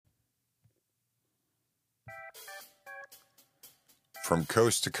from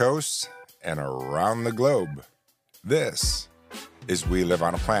coast to coast and around the globe. This is We Live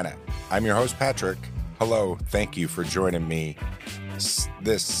on a Planet. I'm your host, Patrick. Hello, thank you for joining me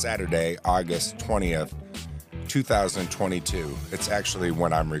this Saturday, August 20th, 2022. It's actually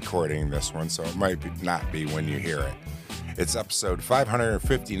when I'm recording this one, so it might not be when you hear it. It's episode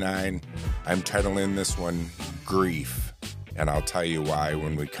 559. I'm titling this one Grief, and I'll tell you why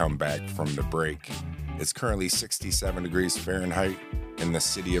when we come back from the break. It's currently 67 degrees Fahrenheit in the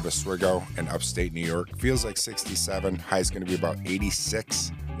city of Oswego in upstate New York. Feels like 67. High's going to be about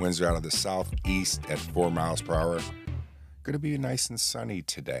 86. Winds are out of the southeast at 4 miles per hour. Going to be nice and sunny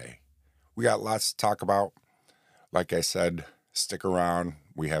today. We got lots to talk about. Like I said, stick around.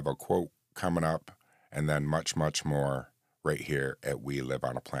 We have a quote coming up and then much, much more right here at We Live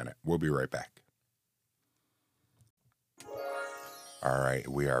on a Planet. We'll be right back. All right,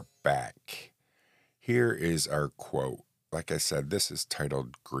 we are back. Here is our quote. Like I said, this is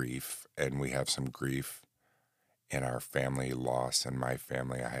titled Grief, and we have some grief in our family loss. In my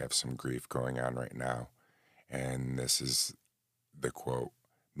family, I have some grief going on right now. And this is the quote.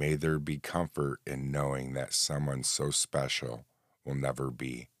 May there be comfort in knowing that someone so special will never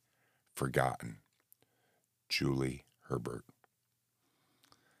be forgotten. Julie Herbert.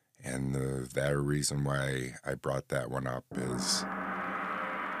 And the reason why I brought that one up is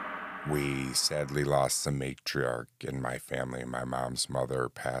we sadly lost the matriarch in my family. My mom's mother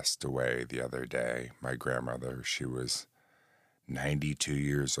passed away the other day. My grandmother, she was 92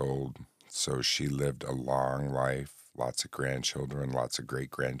 years old, so she lived a long life. Lots of grandchildren, lots of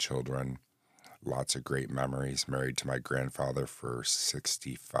great-grandchildren, lots of great memories. Married to my grandfather for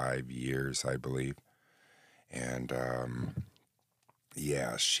 65 years, I believe. And,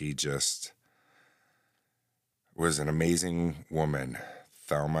 she just was an amazing woman.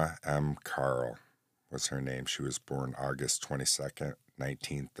 Thelma M. Carl was her name. She was born August 22nd,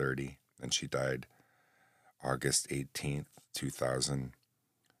 1930, and she died August 18th,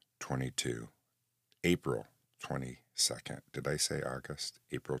 2022. April 22nd. Did I say August?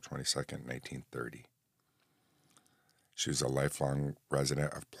 April 22nd, 1930. She was a lifelong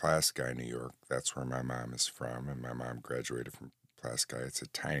resident of Pulaski, New York. That's where my mom is from, and my mom graduated from Pulaski. It's a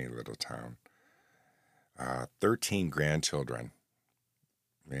tiny little town. 13 grandchildren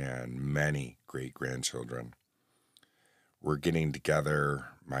and many great-grandchildren. We're getting together.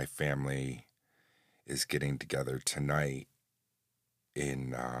 My family is getting together tonight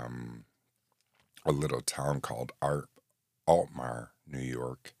in a little town called Altmar, New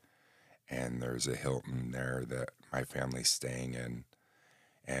York. And there's a Hilton there that my family's staying in.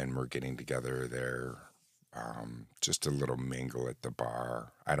 And we're getting together there. Just a little mingle at the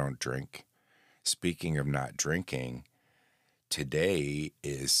bar. I don't drink. Speaking of not drinking, today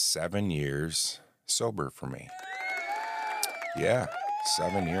is 7 years sober for me. Yeah,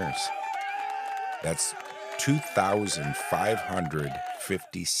 7 years. That's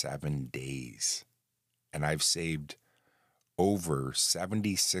 2,557 days. And I've saved over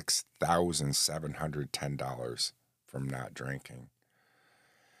 $76,710 from not drinking.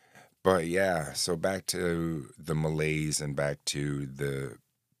 But yeah, so back to the malaise and back to the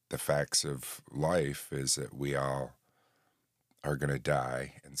facts of life is that we all are going to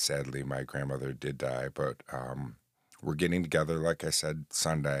die. And sadly, my grandmother did die. But we're getting together, like I said,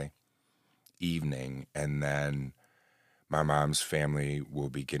 Sunday evening. And then my mom's family will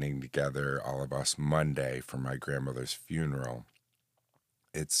be getting together, all of us, Monday for my grandmother's funeral.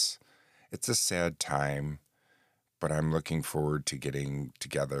 It's a sad time, but I'm looking forward to getting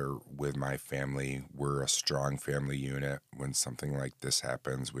together with my family. We're a strong family unit. When something like this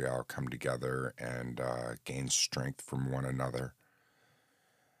happens, we all come together and gain strength from one another.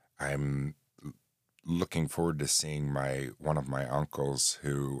 I'm looking forward to seeing one of my uncles,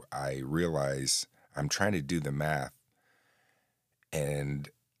 who I realize I'm trying to do the math, and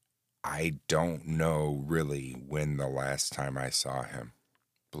I don't know really when the last time I saw him,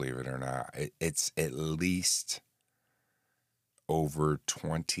 believe it or not. It's at least over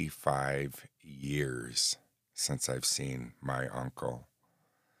 25 years since I've seen my uncle.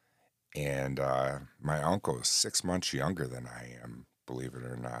 And my uncle is 6 months younger than I am, believe it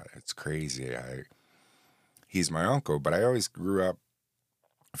or not. It's crazy. He's my uncle, but I always grew up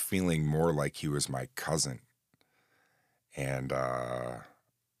feeling more like he was my cousin. And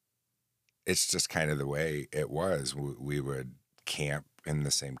it's just kind of the way it was. We would camp in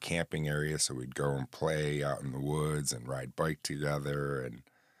the same camping area, so we'd go and play out in the woods and ride bike together. And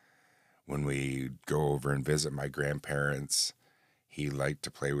when we go over and visit my grandparents, he liked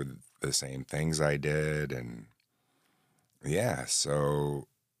to play with the same things I did. And yeah, so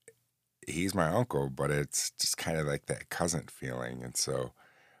he's my uncle, but it's just kind of like that cousin feeling. And so,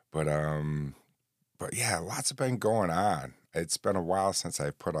 but, but yeah, lots have been going on. It's been a while since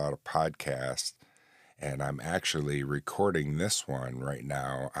I've put out a podcast, and I'm actually recording this one right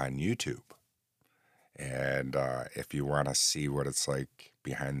now on YouTube. And if you want to see what it's like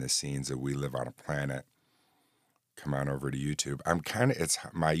behind the scenes of We Live on a Planet, come on over to YouTube. It's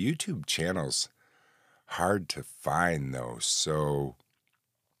my YouTube channel's hard to find though. So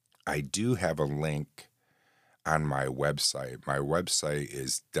I do have a link on my website. My website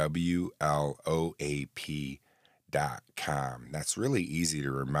is WLOAP.com. That's really easy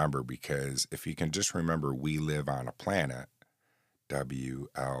to remember because if you can just remember We Live on a Planet,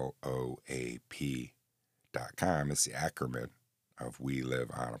 WLOAP.com, it's the acronym of We Live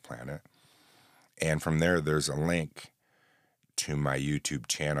on a Planet. And from there, there's a link to my YouTube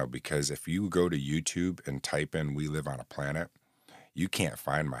channel because if you go to YouTube and type in We Live on a Planet, you can't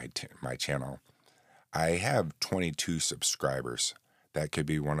find my channel. I have 22 subscribers. That could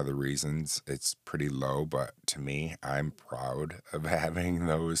be one of the reasons it's pretty low, but to me, I'm proud of having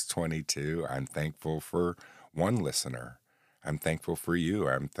those 22. I'm thankful for one listener. I'm thankful for you.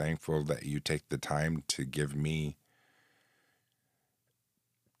 I'm thankful that you take the time to give me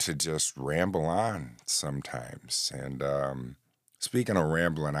to just ramble on sometimes. And speaking of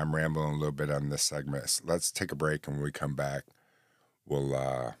rambling, I'm rambling a little bit on this segment. So let's take a break, and when we come back,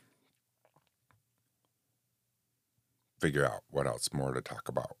 we'll figure out what else more to talk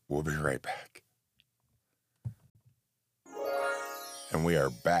about. We'll be right back. And we are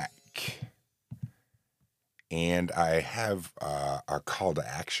back. And I have a call to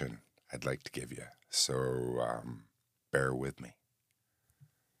action I'd like to give you. So bear with me.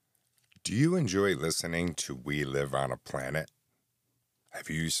 Do you enjoy listening to We Live on a Planet? Have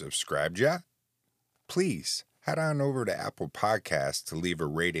you subscribed yet? Please head on over to Apple Podcasts to leave a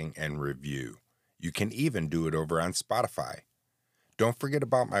rating and review. You can even do it over on Spotify. Don't forget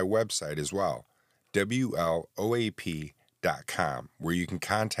about my website as well, WLOAP.com, where you can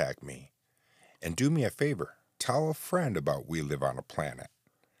contact me. And do me a favor, tell a friend about We Live on a Planet.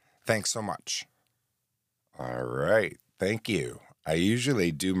 Thanks so much. All right, thank you. I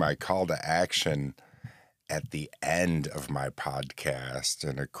usually do my call to action at the end of my podcast,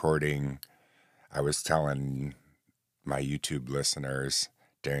 and I was telling my YouTube listeners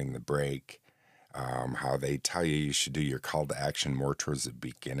during the break how they tell you should do your call to action more towards the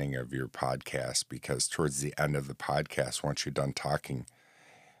beginning of your podcast, because towards the end of the podcast, once you're done talking,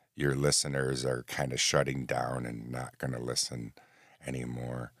 your listeners are kind of shutting down and not going to listen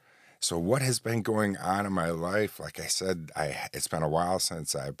anymore. So what has been going on in my life? Like I said, it's been a while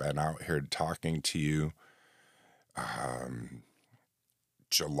since I've been out here talking to you.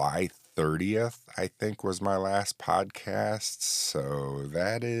 July 30th, I think, was my last podcast. So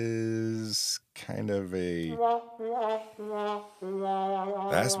that is kind of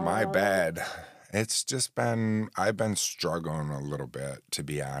that's my bad. I've been struggling a little bit, to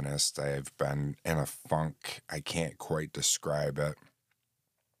be honest. I've been in a funk. I can't quite describe it.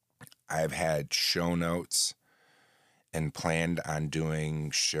 I've had show notes and planned on doing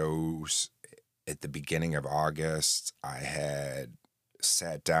shows at the beginning of August. I had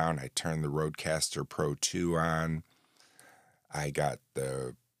sat down, I turned the Rodecaster Pro 2 on. I got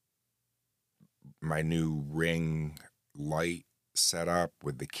my new ring light set up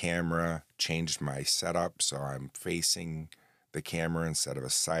with the camera, changed my setup so I'm facing the camera instead of a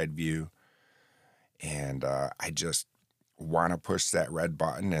side view. And I just want to push that red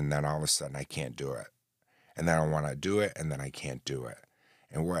button, and then all of a sudden I can't do it. And then I want to do it, and then I can't do it.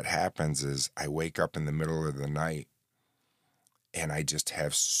 And what happens is I wake up in the middle of the night, and I just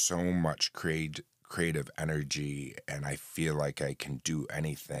have so much creative energy, and I feel like I can do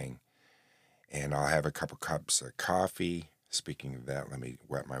anything. And I'll have a couple cups of coffee. Speaking of that, let me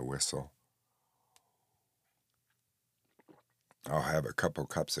wet my whistle. I'll have a couple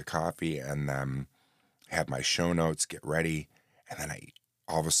cups of coffee and then have my show notes, get ready, and then I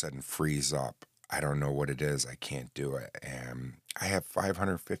all of a sudden freeze up. I don't know what it is. I can't do it. And I have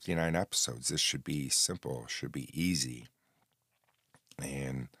 559 episodes. This should be simple, should be easy.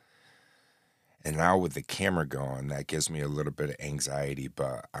 And now with the camera going, that gives me a little bit of anxiety,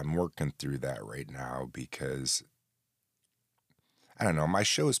 but I'm working through that right now because, I don't know, my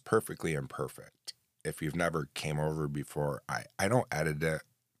show is perfectly imperfect. If you've never came over before, I don't edit it.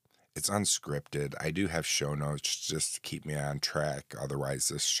 It's unscripted. I do have show notes just to keep me on track. Otherwise,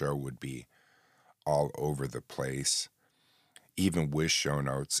 this show would be all over the place. Even with show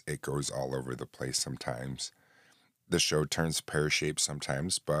notes, it goes all over the place sometimes. The show turns pear-shaped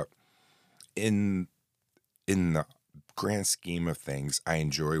sometimes, but in the grand scheme of things, I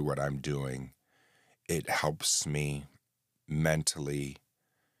enjoy what I'm doing. It helps me mentally.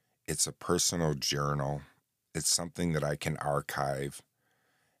 It's a personal journal. It's something that I can archive.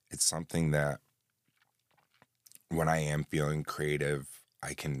 It's something that when I am feeling creative,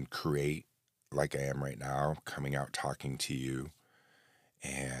 I can create like I am right now, coming out talking to you.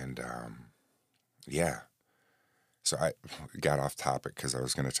 And yeah, so I got off topic because I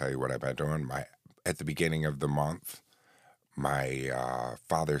was going to tell you what I've been doing. At the beginning of the month, my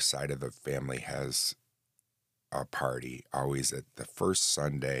father's side of the family has a party always at the first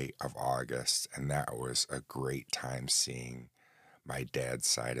Sunday of August, and that was a great time seeing my dad's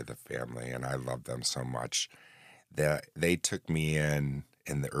side of the family, and I love them so much that they took me in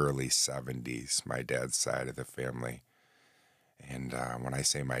the early 70s, my dad's side of the family. And when I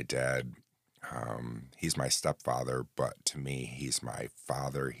say my dad, he's my stepfather, but to me, he's my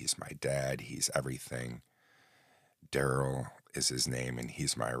father, he's my dad, he's everything. Daryl is his name, and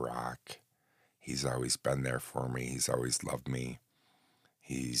he's my rock. He's always been there for me. He's always loved me.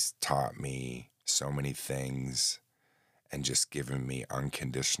 He's taught me so many things and just given me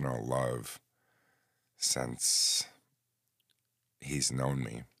unconditional love since he's known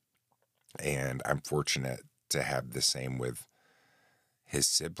me. And I'm fortunate to have the same with his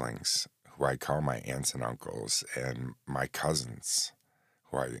siblings, who I call my aunts and uncles, and my cousins,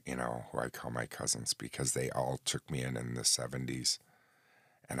 who I call my cousins, because they all took me in the 70s.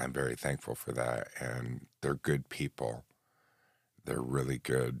 And I'm very thankful for that. And they're good people. They're really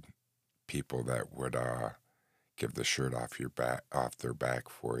good people that would give the shirt off their back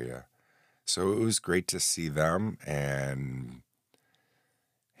for you. So it was great to see them and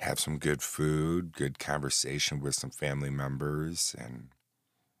have some good food, good conversation with some family members, and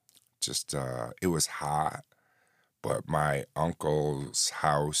just it was hot, but my uncle's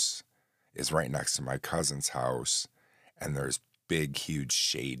house is right next to my cousin's house, and there's big, huge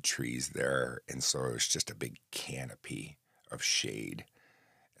shade trees there, and so it's just a big canopy of shade,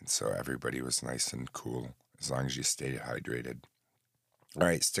 and so everybody was nice and cool as long as you stayed hydrated. All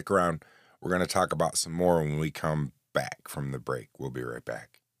right, stick around. We're going to talk about some more when we come back from the break. We'll be right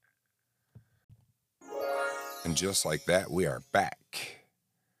back. And just like that, we are back.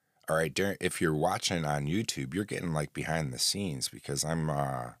 All right, if you're watching on YouTube, you're getting like behind the scenes because I'm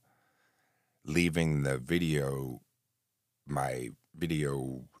leaving my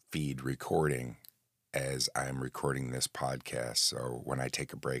video feed recording as I'm recording this podcast. So when I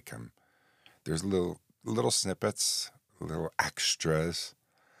take a break, there's little snippets, little extras.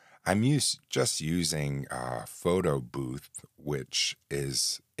 I'm just using Photo Booth, which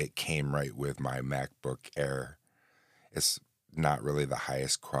it came right with my MacBook Air. It's not really the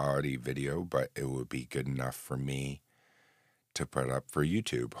highest quality video, but it would be good enough for me to put up for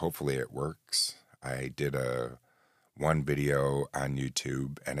YouTube. Hopefully it works. I did one video on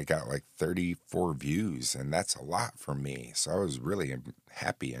YouTube and it got like 34 views, and that's a lot for me. So I was really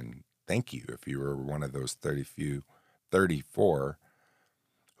happy, and thank you if you were one of those 34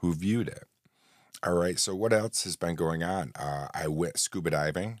 who viewed it. All right, so what else has been going on? I went scuba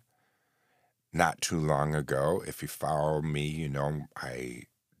diving not too long ago. If you follow me, you know I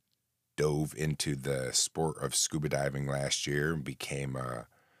dove into the sport of scuba diving last year and became a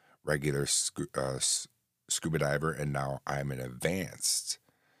regular scuba diver, and now I'm an advanced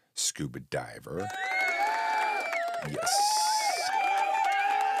scuba diver. Yes.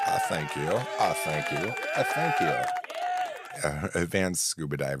 Thank you. Thank you. Thank you. Advanced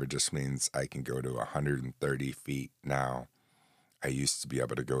scuba diver just means I can go to 130 feet now. I used to be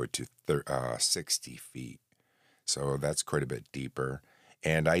able to go to 60 feet. So that's quite a bit deeper.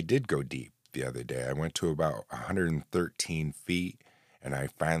 And I did go deep the other day. I went to about 113 feet, and I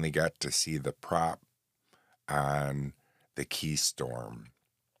finally got to see the prop on the Keystone,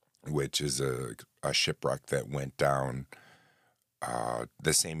 which is a shipwreck that went down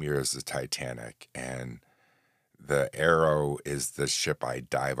the same year as the Titanic. And the Arrow is the ship I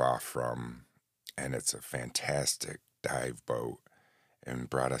dive off from, and it's a fantastic dive boat, and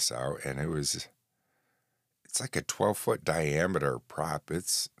brought us out. And it's like a 12-foot diameter prop.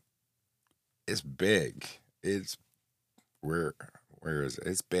 It's big. Where is it?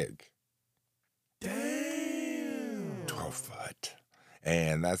 It's big. Damn. 12 foot.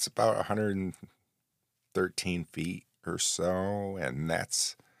 And that's about 113 feet or so. And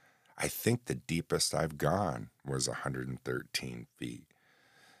I think the deepest I've gone was 113 feet.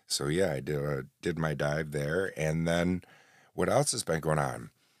 So yeah, I did my dive there. And then what else has been going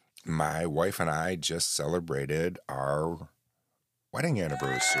on? My wife and I just celebrated our wedding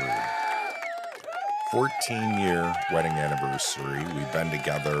anniversary. 14-year wedding anniversary. We've been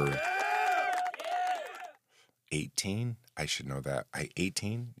together 18. I should know that.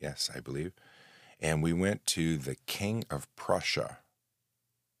 18, yes, I believe. And we went to the King of Prussia.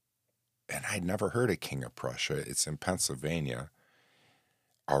 And I'd never heard of King of Prussia. It's in Pennsylvania.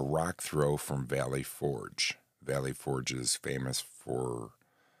 A rock throw from Valley Forge. Valley Forge is famous for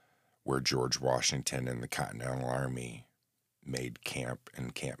where George Washington and the Continental Army made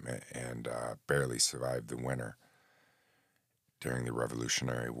encampment and barely survived the winter during the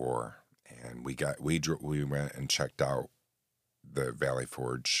Revolutionary War. And we went and checked out the Valley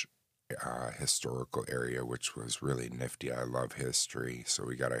Forge historical area, which was really nifty. I love history, so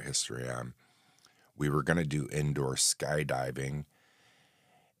we got our history on. We were going to do indoor skydiving.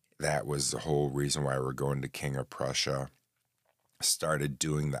 That was the whole reason why we're going to King of Prussia. Started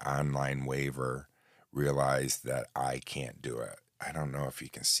doing the online waiver, realized that I can't do it. I don't know if you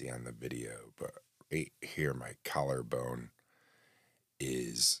can see on the video, but right here, my collarbone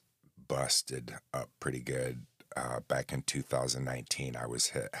is busted up pretty good. Back in 2019, I was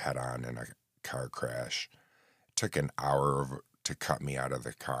hit head on in a car crash. It took an hour to cut me out of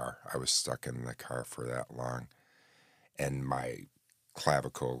the car. I was stuck in the car for that long. And my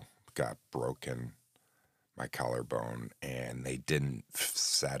clavicle got broken, my collarbone, and they didn't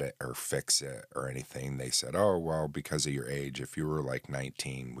set it or fix it or anything. They said, oh, well, because of your age, if you were like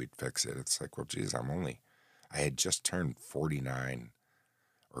 19, we'd fix it. It's like, well, geez, I had just turned 49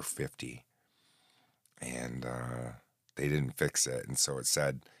 or 50, and they didn't fix it. And so it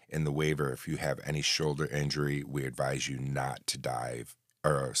said in the waiver, if you have any shoulder injury, we advise you not to dive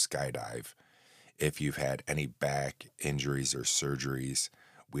or skydive. If you've had any back injuries or surgeries,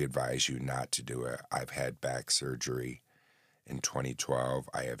 we advise you not to do it. I've had back surgery in 2012.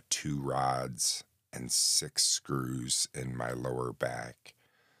 I have 2 rods and 6 screws in my lower back.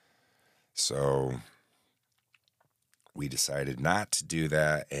 So we decided not to do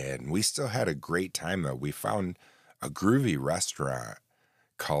that, and we still had a great time, though. We found a groovy restaurant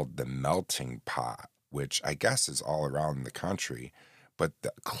called The Melting Pot, which I guess is all around the country, but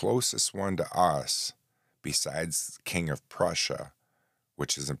the closest one to us, besides King of Prussia,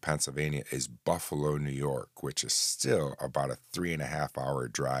 which is in Pennsylvania, is Buffalo, New York, which is still about a 3.5-hour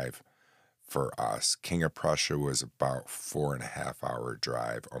drive for us. King of Prussia was about 4.5-hour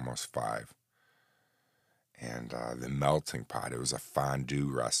drive, almost 5. And The Melting Pot, it was a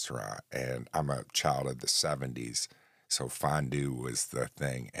fondue restaurant, and I'm a child of the 70s, so fondue was the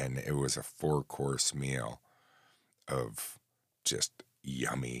thing, and it was a 4-course meal of just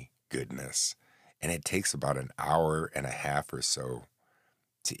yummy goodness. And it takes about an hour and a half or so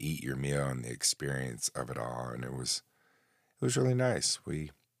to eat your meal and the experience of it all, and it was really nice. We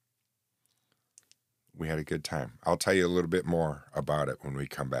had a good time. I'll tell you a little bit more about it when we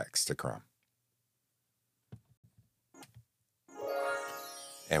come back. Stick around.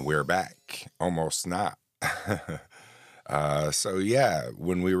 And we're back. Almost not. So yeah,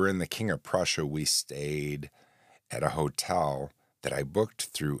 when we were in the King of Prussia, we stayed at a hotel that I booked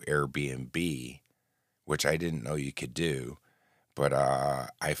through Airbnb, which I didn't know you could do. But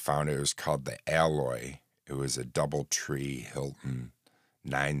I found it was called the Alloy. It was a DoubleTree Hilton,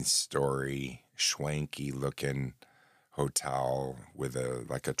 9-story, schwanky-looking hotel with a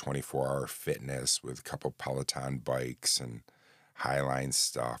 24-hour fitness with a couple Peloton bikes and Highline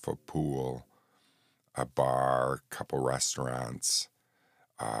stuff, a pool, a bar, a couple restaurants,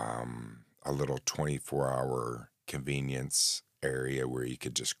 a little 24-hour convenience area where you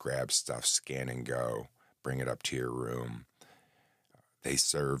could just grab stuff, scan and go, bring it up to your room. They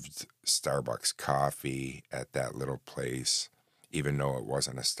served Starbucks coffee at that little place, even though it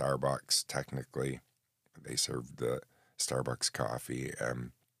wasn't a Starbucks technically. They served the Starbucks coffee.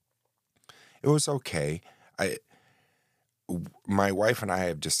 It was okay. My wife and I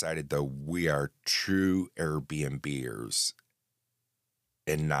have decided, though, we are true Airbnbers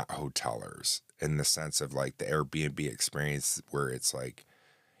and not hotelers, in the sense of like the Airbnb experience where it's like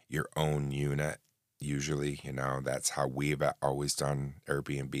your own unit. Usually, that's how we've always done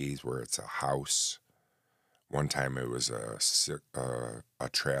Airbnbs, where it's a house. One time it was a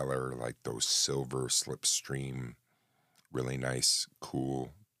trailer, like those silver Slipstream, really nice,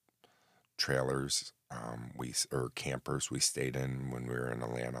 cool trailers. Or campers we stayed in when we were in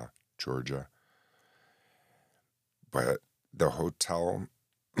Atlanta, Georgia. But the hotel,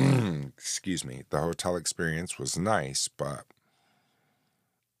 excuse me, the hotel experience was nice, but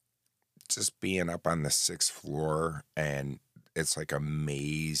just being up on the 6th floor, and it's like a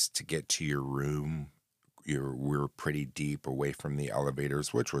maze to get to your room. We were pretty deep away from the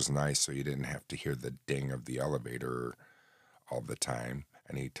elevators, which was nice, so you didn't have to hear the ding of the elevator all the time,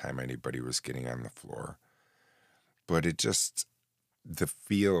 anytime anybody was getting on the floor. But the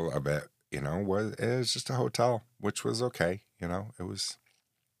feel of it it was just a hotel, which was okay. It was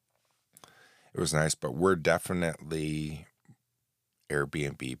nice, but we're definitely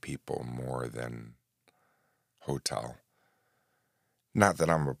Airbnb people more than hotel. Not that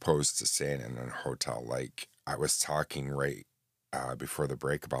I'm opposed to staying in a hotel. Like I was talking right before the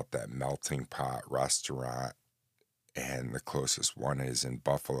break about that Melting Pot restaurant, and the closest one is in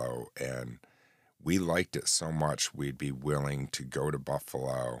Buffalo, and we liked it so much we'd be willing to go to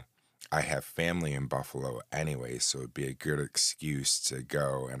Buffalo. I have family in Buffalo anyway, so it'd be a good excuse to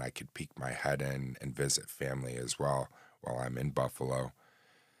go, and I could peek my head in and visit family as well while I'm in Buffalo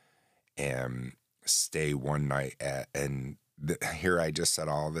and stay one night here I just said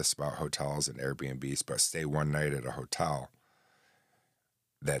all this about hotels and Airbnbs, but stay one night at a hotel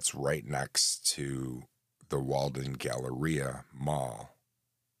that's right next to the Walden Galleria Mall,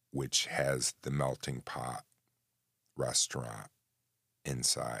 which has the Melting Pot restaurant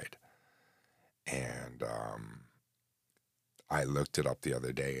inside. And I looked it up the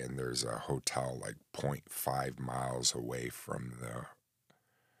other day, and there's a hotel like 0.5 miles away from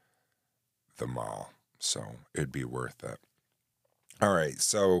the mall. So it'd be worth it. All right,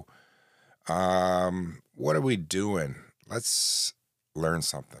 so what are we doing? Let's learn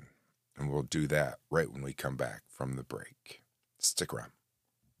something, and we'll do that right when we come back from the break. Stick around.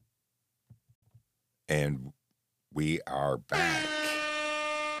 And we are back.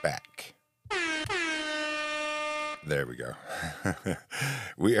 There we go.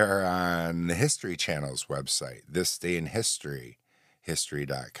 We are on the History Channel's website, This Day in History,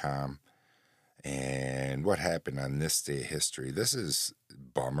 history.com. And what happened on this day of history? This is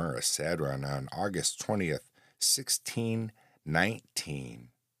bummer, a sad one. On August 20th, 1619.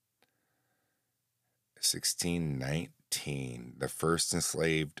 1619, the first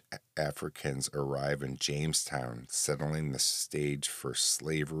enslaved Africans arrive in Jamestown, settling the stage for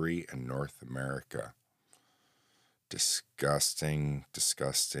slavery in North America. Disgusting,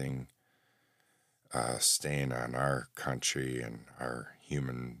 stain on our country and our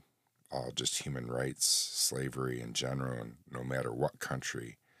human rights, slavery in general, and no matter what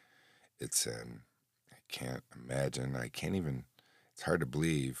country it's in. I can't imagine, it's hard to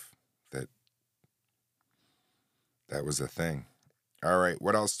believe that was a thing. All right,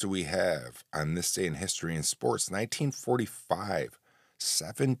 what else do we have on this day in history and sports? 1945,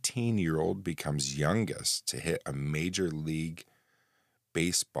 17-year-old becomes youngest to hit a Major League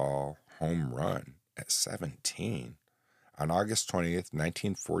Baseball home run at 17. On August 20th,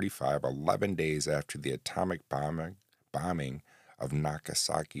 1945, 11 days after the atomic bombing of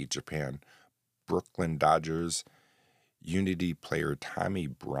Nagasaki, Japan, Brooklyn Dodgers Unity player Tommy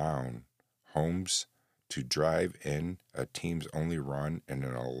Brown homes to drive in a team's only run in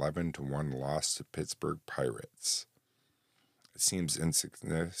an 11-1 loss to Pittsburgh Pirates. It seems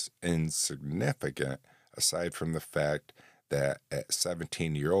insignificant aside from the fact that at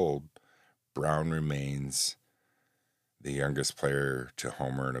 17-year-old, Brown remains the youngest player to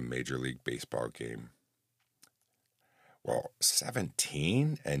homer in a Major League Baseball game. Well,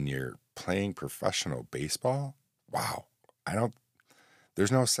 17 and you're playing professional baseball? Wow.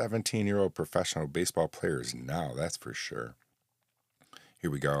 There's no 17-year-old professional baseball players now, that's for sure.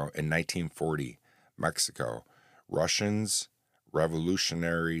 Here we go. In 1940, Mexico, Russians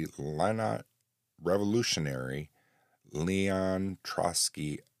revolutionary Leon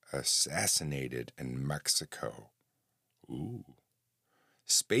Trotsky assassinated in Mexico. Ooh.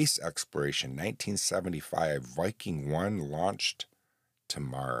 Space exploration, 1975, Viking 1 launched to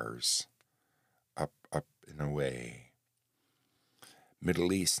Mars. Up and away.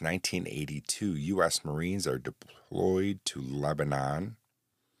 Middle East, 1982, U.S. Marines are deployed to Lebanon.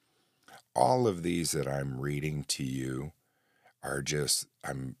 All of these that I'm reading to you are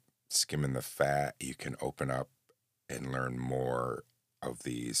I'm skimming the fat. You can open up and learn more of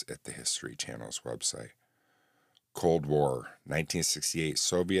these at the History Channel's website. Cold War, 1968,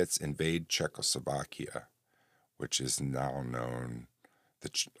 Soviets invade Czechoslovakia, which is now known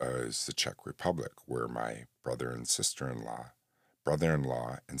as the Czech Republic, where my brother-in-law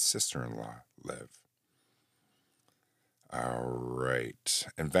and sister-in-law live. All right.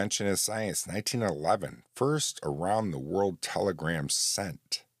 Invention of science, 1911. First around-the-world telegram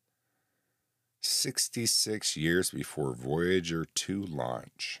sent. 66 years before Voyager 2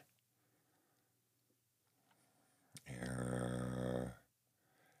 launch.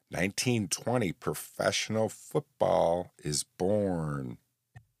 1920, professional football is born.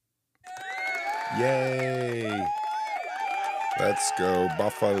 Yay! Let's go,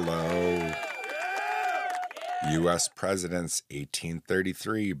 Buffalo. U.S. Presidents,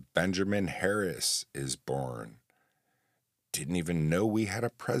 1833, Benjamin Harris is born. Didn't even know we had a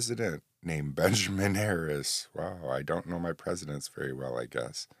president named Benjamin Harris. Wow, I don't know my presidents very well, I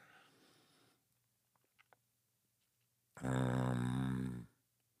guess.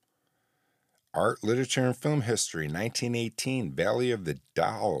 Art, Literature, and Film History, 1918. Valley of the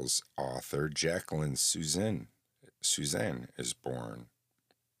Dolls author Jacqueline Suzanne is born.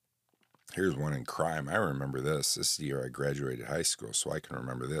 Here's one in crime. I remember this. This is the year I graduated high school, so I can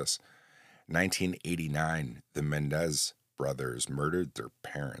remember this. 1989, the Mendez brothers murdered their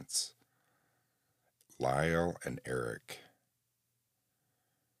parents, Lyle and Eric.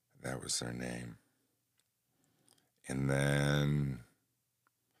 That was their name. And then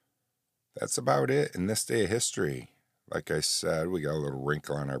that's about it in this day of history. Like I said, we got a little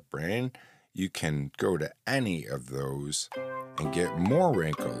wrinkle on our brain. You can go to any of those and get more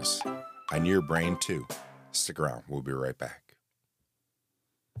wrinkles on your brain too. Stick around. We'll be right back.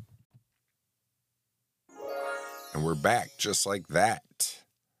 And we're back just like that.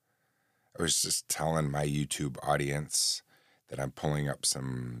 I was just telling my YouTube audience that I'm pulling up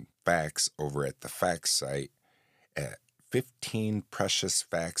some facts over at the facts site at 15 precious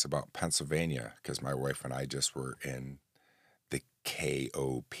facts about Pennsylvania, because my wife and I just were in the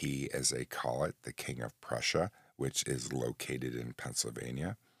KOP, as they call it, the King of Prussia, which is located in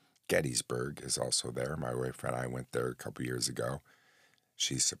Pennsylvania. Gettysburg is also there. My wife and I went there a couple years ago.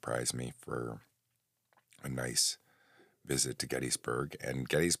 She surprised me for a nice visit to Gettysburg. And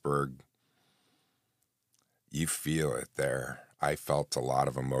Gettysburg, you feel it there. I felt a lot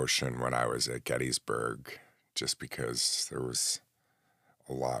of emotion when I was at Gettysburg, just because there was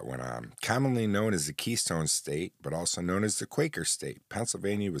a lot went on. Commonly known as the Keystone State, but also known as the Quaker State,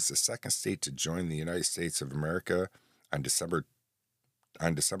 Pennsylvania was the second state to join the United States of America on December 12th,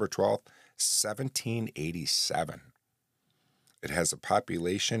 1787. It has a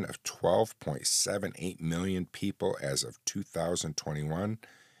population of 12.78 million people as of 2021,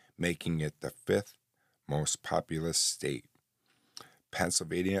 making it the fifth most populous state.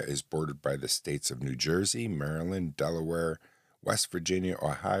 Pennsylvania is bordered by the states of New Jersey, Maryland, Delaware, West Virginia,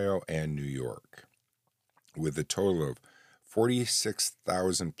 Ohio, and New York. With a total of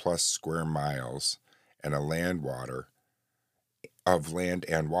 46,000 plus square miles and land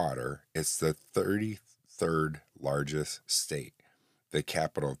and water, it's the 33rd largest state. The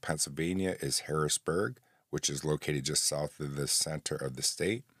capital of Pennsylvania is Harrisburg, which is located just south of the center of the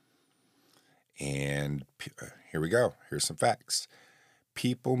state. And here we go. Here's some facts.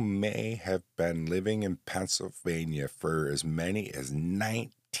 People may have been living in Pennsylvania for as many as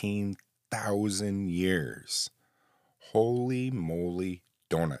 19,000 years. Holy moly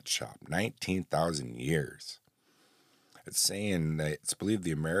donut shop, 19,000 years. It's saying that it's believed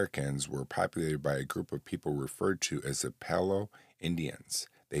the Americans were populated by a group of people referred to as the Palo Indians.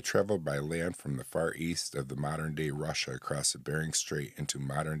 They traveled by land from the far east of the modern-day Russia across the Bering Strait into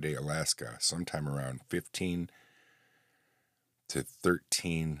modern-day Alaska sometime around 15 to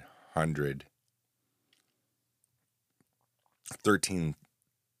 1300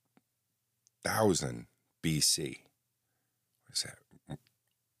 13,000 BC. What is that?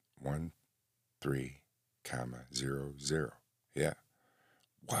 13,000. Yeah.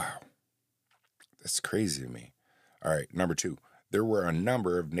 Wow. That's crazy to me. All right, number 2. There were a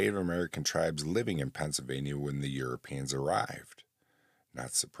number of Native American tribes living in Pennsylvania when the Europeans arrived.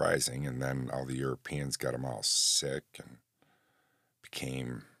 Not surprising, and then all the Europeans got them all sick and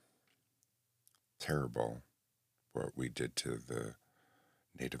became terrible, what we did to the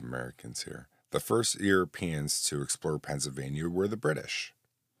Native Americans here. The first Europeans to explore Pennsylvania were the British.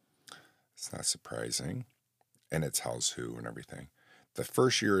 It's not surprising, and it tells who and everything. The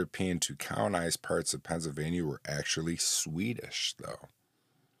first European to colonize parts of Pennsylvania were actually Swedish, though.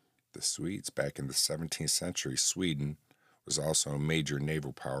 The Swedes, back in the 17th century, Sweden was also a major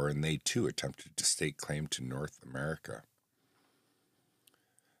naval power, and they too attempted to stake claim to North America.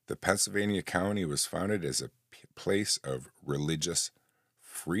 The Pennsylvania Colony was founded as a place of religious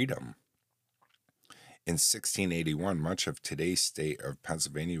freedom. In 1681, much of today's state of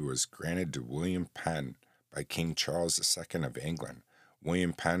Pennsylvania was granted to William Penn by King Charles II of England.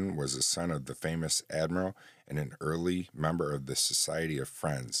 William Penn was the son of the famous admiral and an early member of the Society of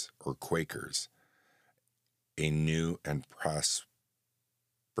Friends, or Quakers, a new and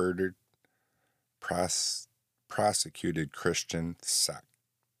prosecuted Christian sect.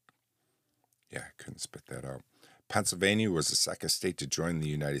 Yeah, I couldn't spit that out. Pennsylvania was the second state to join the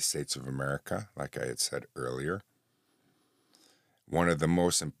United States of America, like I had said earlier. One of the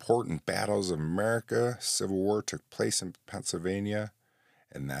most important battles of America, Civil War, took place in Pennsylvania,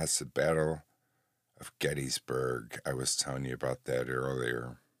 and that's the Battle of Gettysburg. I was telling you about that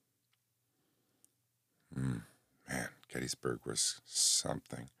earlier. Man, Gettysburg was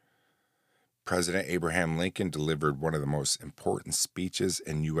something. President Abraham Lincoln delivered one of the most important speeches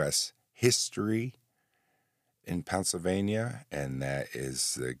in U.S. history in Pennsylvania, and that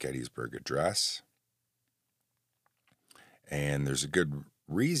is the Gettysburg Address. And there's a good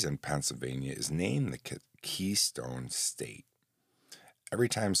reason Pennsylvania is named the Keystone State. Every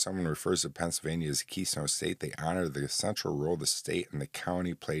time someone refers to Pennsylvania as a Keystone State, they honor the central role the state and the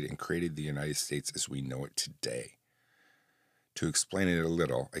county played in creating the United States as we know it today. To explain it a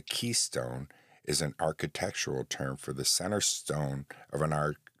little, a keystone is an architectural term for the center stone of an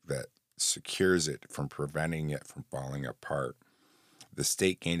arch that secures it from preventing it from falling apart. The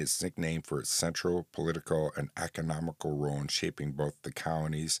state gained its nickname for its central political and economical role in shaping both the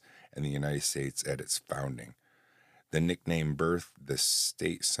colonies and the United States at its founding. The nickname birthed the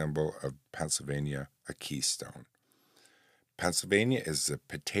state symbol of Pennsylvania, a keystone. Pennsylvania is the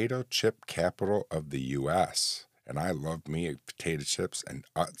potato chip capital of the U.S., and I love me potato chips and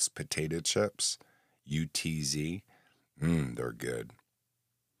Utz potato chips, UTZ. They're good.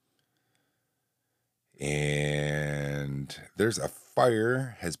 And there's a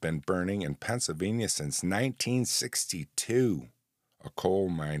fire has been burning in Pennsylvania since 1962. A coal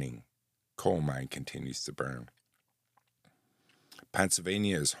mine continues to burn.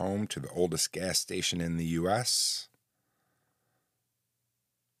 Pennsylvania is home to the oldest gas station in the U.S.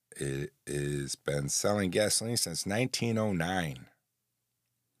 It has been selling gasoline since 1909.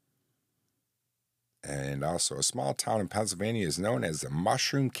 And also, a small town in Pennsylvania is known as the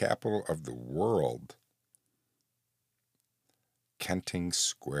mushroom capital of the world. Kenting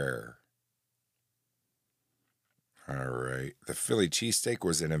Square. All right. The Philly cheesesteak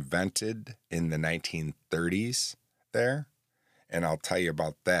was invented in the 1930s there. And I'll tell you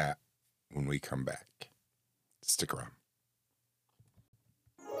about that when we come back. Stick around.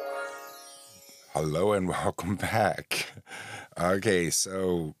 Hello and welcome back. Okay,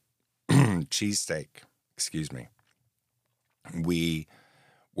 so cheesesteak, excuse me. We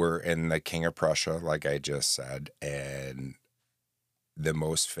were in the King of Prussia, like I just said, and the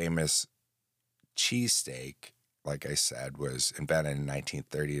most famous cheesesteak, like I said, was invented in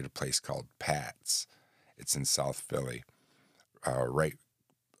 1930 at a place called Pat's. It's in South Philly, right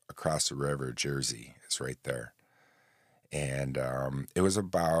across the river. Jersey is right there. And it was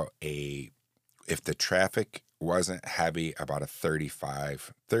about if the traffic wasn't heavy, about a 30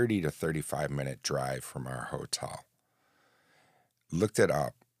 to 35 minute drive from our hotel. Looked it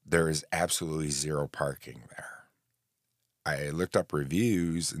up. There is absolutely zero parking there. I looked up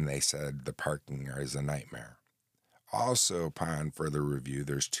reviews and they said the parking is a nightmare. Also, upon further review,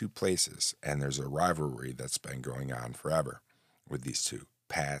 there's two places and there's a rivalry that's been going on forever with these two,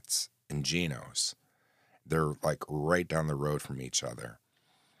 Pat's and Geno's. They're like right down the road from each other.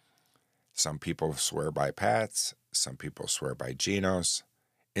 Some people swear by Pat's, some people swear by Geno's.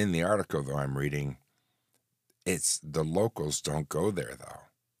 In the article, though, I'm reading, it's the locals don't go there, though.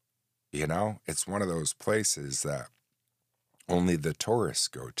 You know, it's one of those places that only the tourists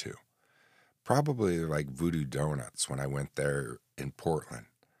go to. Probably like Voodoo Donuts when I went there in Portland.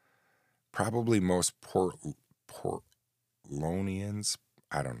 Probably most Portlandians,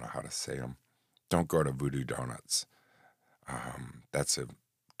 I don't know how to say them, don't go to Voodoo Donuts. That's a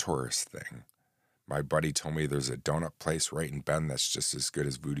tourist thing. My buddy told me there's a donut place right in Bend that's just as good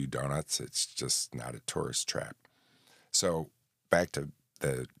as Voodoo Donuts. It's just not a tourist trap. So back to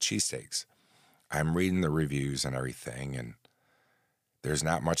the cheesesteaks. I'm reading the reviews and everything, and there's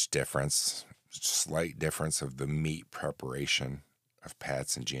not much difference. Slight difference of the meat preparation of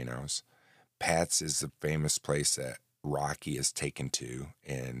Pat's and Geno's. Pat's is the famous place that Rocky is taken to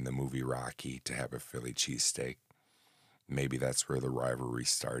in the movie Rocky to have a Philly cheesesteak. Maybe that's where the rivalry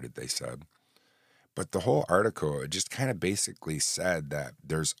started, they said. But the whole article, it just kind of basically said that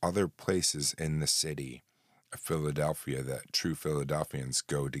there's other places in the city of Philadelphia that true Philadelphians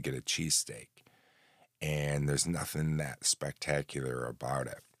go to get a cheesesteak. And there's nothing that spectacular about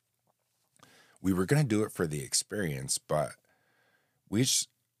it. We were going to do it for the experience, but we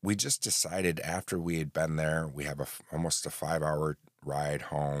just decided after we had been there, we have almost a 5-hour ride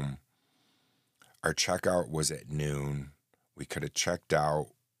home. Our checkout was at noon. We could have checked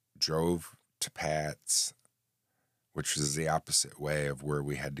out, drove to Pat's, which was the opposite way of where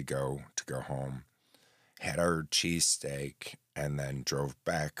we had to go home, had our cheesesteak, and then drove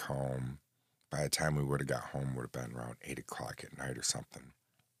back home. By the time we would have got home, would have been around 8 o'clock at night or something.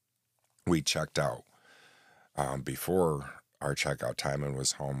 We checked out before our checkout time and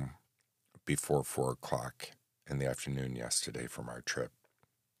was home before 4 o'clock in the afternoon yesterday from our trip,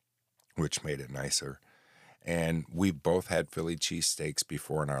 which made it nicer. And we both had Philly cheesesteaks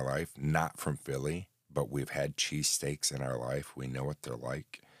before in our life, not from Philly, but we've had cheesesteaks in our life. We know what they're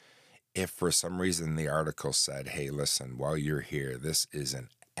like. if for some reason the article said, hey, listen, while you're here, this is an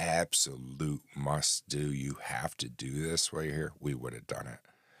absolute must do, you have to do this while you're here, we would have done it.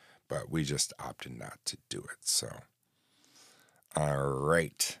 But we just opted not to do it. So, all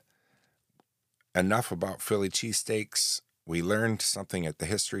right. Enough about Philly cheesesteaks. We learned something at the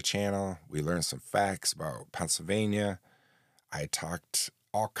History Channel. We learned some facts about Pennsylvania. I talked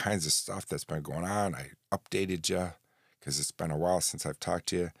all kinds of stuff that's been going on. I updated you because it's been a while since I've talked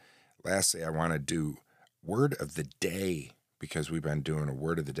to you. Lastly, I want to do word of the day because we've been doing a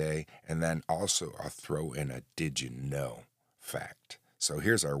word of the day. And then also I'll throw in a did you know fact. So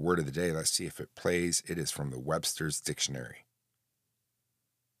here's our word of the day. Let's see if it plays. It is from the Webster's Dictionary.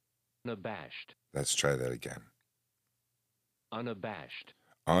 Unabashed. Let's try that again. Unabashed.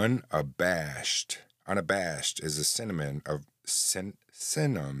 Unabashed. Unabashed is a synonym of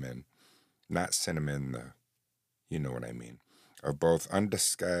cinnamon, not cinnamon, you know what I mean, of both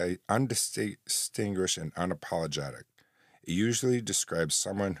undistinguished and unapologetic. It usually describes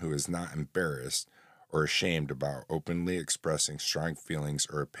someone who is not embarrassed or ashamed about openly expressing strong feelings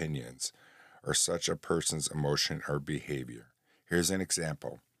or opinions, or such a person's emotion or behavior. Here's an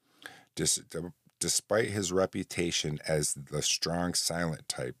example. Despite his reputation as the strong, silent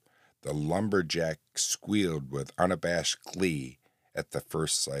type, the lumberjack squealed with unabashed glee at the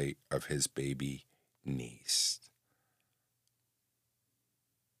first sight of his baby niece.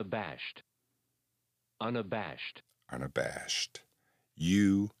 Abashed. Unabashed. Unabashed.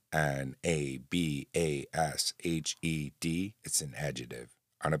 UNABASHED. It's an adjective.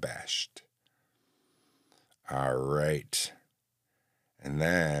 Unabashed. All right. And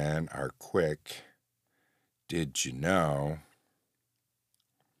then our quick did you know?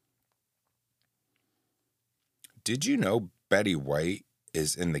 Did you know Betty White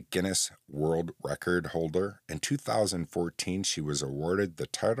is in the Guinness World Record holder? In 2014, she was awarded the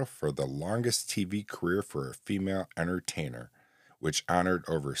title for the longest TV career for a female entertainer, which honored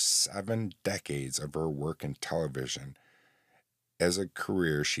over 7 decades of her work in television. As a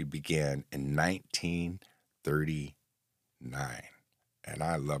career, she began in 1939. And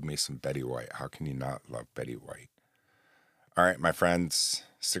I love me some Betty White. How can you not love Betty White? All right, my friends,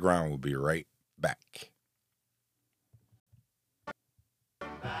 stick around. We'll be right back.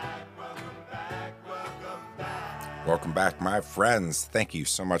 Welcome back, my friends. Thank you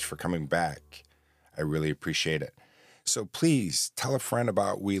so much for coming back. I really appreciate it. So please tell a friend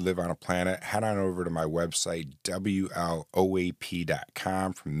about We Live on a Planet. Head on over to my website, WLOAP.com.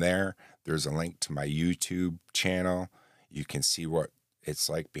 From there, there's a link to my YouTube channel. You can see what it's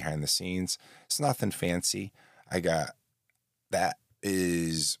like behind the scenes. It's nothing fancy. That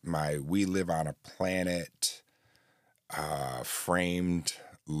is my We Live on a Planet framed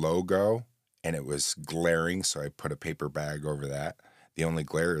logo, and it was glaring, so I put a paper bag over that. The only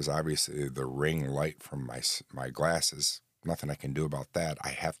glare is obviously the ring light from my glasses. Nothing I can do about that. I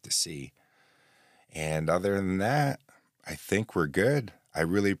have to see. And other than that, I think we're good. I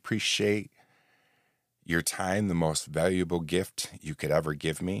really appreciate your time, the most valuable gift you could ever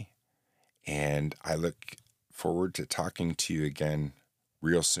give me. And I look forward to talking to you again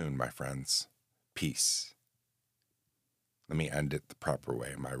real soon, my friends. Peace. Let me end it the proper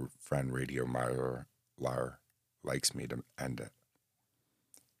way. My friend Radio Lar likes me to end it.